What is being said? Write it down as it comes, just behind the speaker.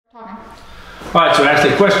All right, so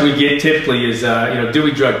actually the question we get typically is, do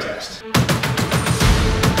we drug test?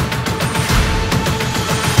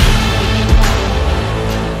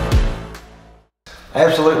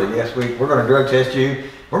 Absolutely, yes. We're going to drug test you.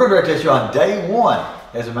 We're going to drug test you on day one,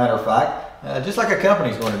 as a matter of fact, just like a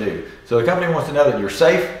company's going to do. So the company wants to know that you're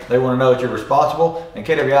safe. They want to know that you're responsible, and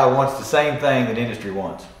KWI wants the same thing that industry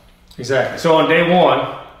wants. Exactly. So on day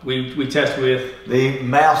one, we test with the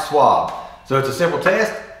mouth swab. So it's a simple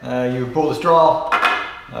test. You pull the straw,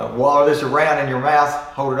 wallow this around in your mouth,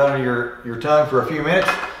 hold it under your tongue for a few minutes,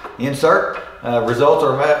 insert. Results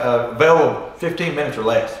are available 15 minutes or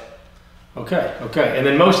less. Okay. And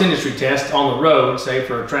then most industry tests on the road, say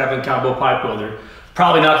for a traveling combo pipe welder,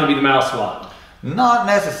 probably not going to be the mouth swab. Not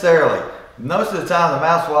necessarily. Most of the time the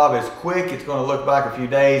mouth swab is quick. It's going to look back a few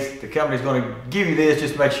days. The company's going to give you this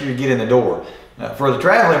just to make sure you get in the door. For the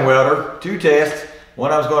traveling welder, 2 tests. One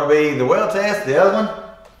of them's going to be the weld test. The other one,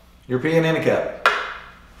 you're peeing in a cup.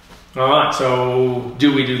 All right, so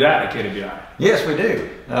do we do that at KWI? Yes, we do.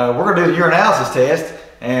 We're going to do the urinalysis test,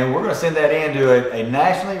 and we're going to send that in to a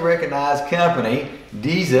nationally recognized company,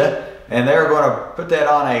 DISA, and they're going to put that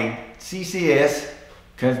on a CCS,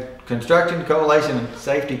 Construction Coalition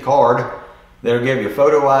Safety Card. That'll give you a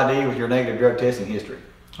photo ID with your negative drug testing history.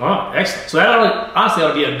 All right, excellent. So that honestly ought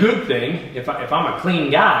to be a good thing. If I'm a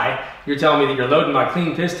clean guy, you're telling me that you're loading my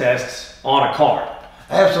clean piss tests on a card.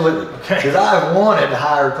 Absolutely. Because I've wanted to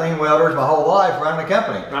hire clean welders my whole life running a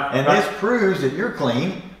company. This proves that you're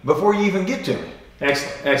clean before you even get to me.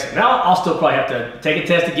 Excellent. Now I'll still probably have to take a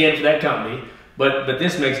test again for that company, but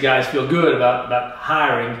this makes guys feel good about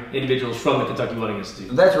hiring individuals from the Kentucky Welding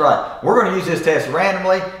Institute. That's right. We're going to use this test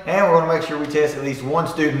randomly, and we're going to make sure we test at least one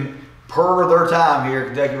student per their time here at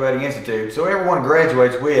Kentucky Welding Institute, so everyone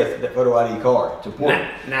graduates with that photo ID card. It's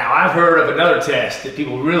important. Now I've heard of another test that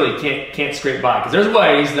people really can't scrape by, because there's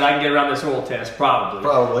ways that I can get around this oral test, probably.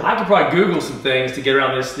 I could probably Google some things to get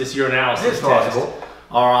around this urinalysis test. It's possible.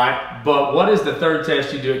 All right, but what is the third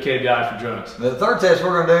test you do at KWI for drugs? The third test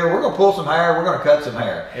we're going to do, we're going to pull some hair, we're going to cut some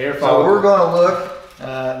hair. Hair follicle. So we're going to look,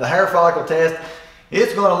 the hair follicle test,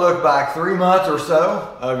 it's going to look back 3 months or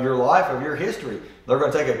so of your life, of your history. They're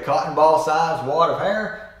going to take a cotton ball size wad of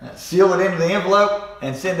hair, seal it into the envelope,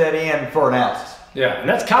 and send that in for analysis. Yeah, and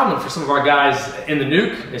that's common for some of our guys in the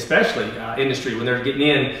nuke, especially industry. When they're getting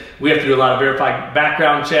in, we have to do a lot of verified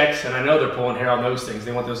background checks, and I know they're pulling hair on those things.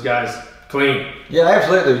 They want those guys clean. Yeah,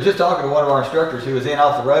 absolutely. I was just talking to one of our instructors who was in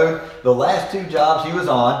off the road. The last 2 jobs he was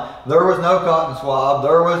on, there was no cotton swab,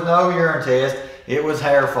 there was no urine test. It was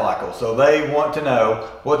hair follicle. So they want to know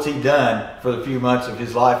what's he done for the few months of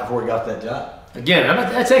his life before he got that job. Again,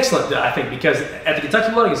 that's excellent, I think, because at the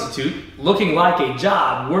Kentucky Welding Institute, looking like a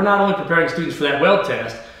job, we're not only preparing students for that weld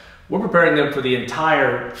test, we're preparing them for the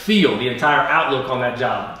entire field, the entire outlook on that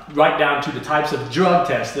job, right down to the types of drug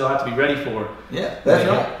tests they'll have to be ready for. Yeah, that's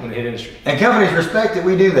right. When they hit industry. And companies respect that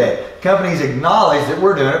we do that. Companies acknowledge that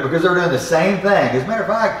we're doing it because they're doing the same thing. As a matter of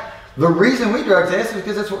fact, the reason we drug test is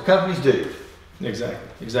because that's what companies do.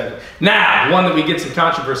 Exactly. Now, one that we get some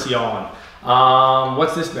controversy on.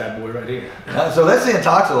 What's this bad boy right here? So that's the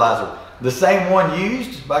intoxilizer. The same one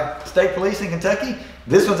used by state police in Kentucky.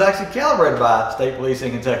 This one's actually calibrated by state police in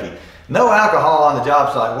Kentucky. No alcohol on the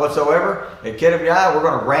job site whatsoever. At KWI, we're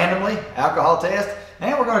going to randomly alcohol test,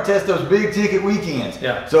 and we're going to test those big ticket weekends.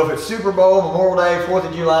 Yeah. So if it's Super Bowl, Memorial Day, 4th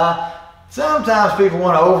of July, sometimes people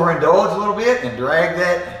want to overindulge a little bit and drag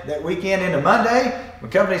that weekend into Monday. But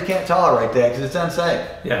companies can't tolerate that because it's unsafe.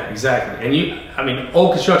 Yeah, exactly. And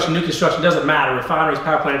old construction, new construction, doesn't matter. Refineries,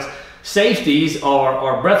 power plants, safeties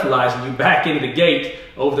are breathalyzing you back into the gate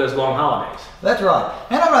over those long holidays. That's right.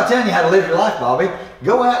 And I'm not telling you how to live your life, Bobby.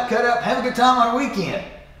 Go out, cut up, have a good time on a weekend.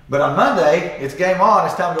 But on Monday, it's game on.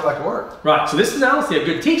 It's time to go back to work. Right. So this is honestly a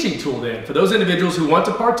good teaching tool then for those individuals who want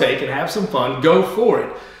to partake and have some fun. Go for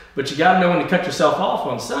it. But you got to know when to cut yourself off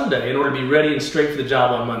on Sunday in order to be ready and straight for the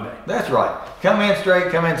job on Monday. That's right. Come in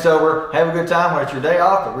straight, come in sober, have a good time when it's your day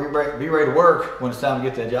off, but be ready to work when it's time to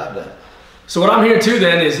get that job done. So what I'm hearing too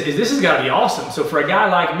then is this has got to be awesome. So for a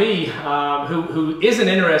guy like me who isn't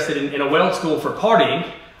interested in a weld school for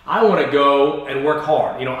partying, I want to go and work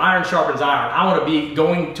hard. You know, iron sharpens iron. I want to be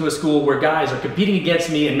going to a school where guys are competing against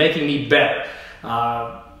me and making me better.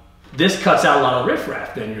 This cuts out a lot of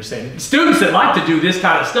riffraff then, you're saying. Students that like to do this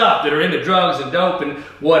kind of stuff, that are into drugs and dope and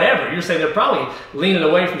whatever, you're saying they're probably leaning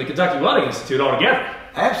away from the Kentucky Welding Institute altogether.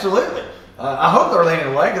 Absolutely. I hope they're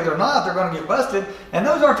leaning away, because if they're not, they're going to get busted. And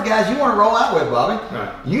those aren't the guys you want to roll out with, Bobby.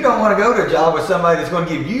 Right. You don't want to go to a job with somebody that's going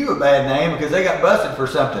to give you a bad name because they got busted for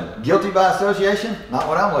something. Guilty by association? Not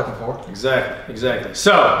what I'm looking for. Exactly.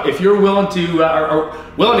 So if you're willing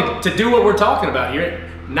to, willing to do what we're talking about here,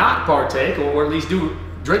 not partake, or at least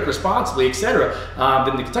drink responsibly, etc.,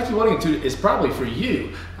 then the Kentucky Welding Institute is probably for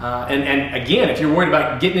you. And again, if you're worried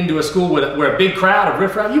about getting into a school where a big crowd of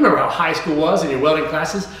riffraff, you remember how high school was in your welding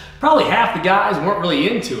classes? Probably half the guys weren't really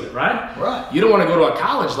into it, right? Right. You don't want to go to a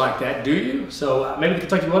college like that, do you? So maybe the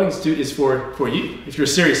Kentucky Welding Institute is for you if you're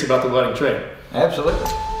serious about the welding trade. Absolutely.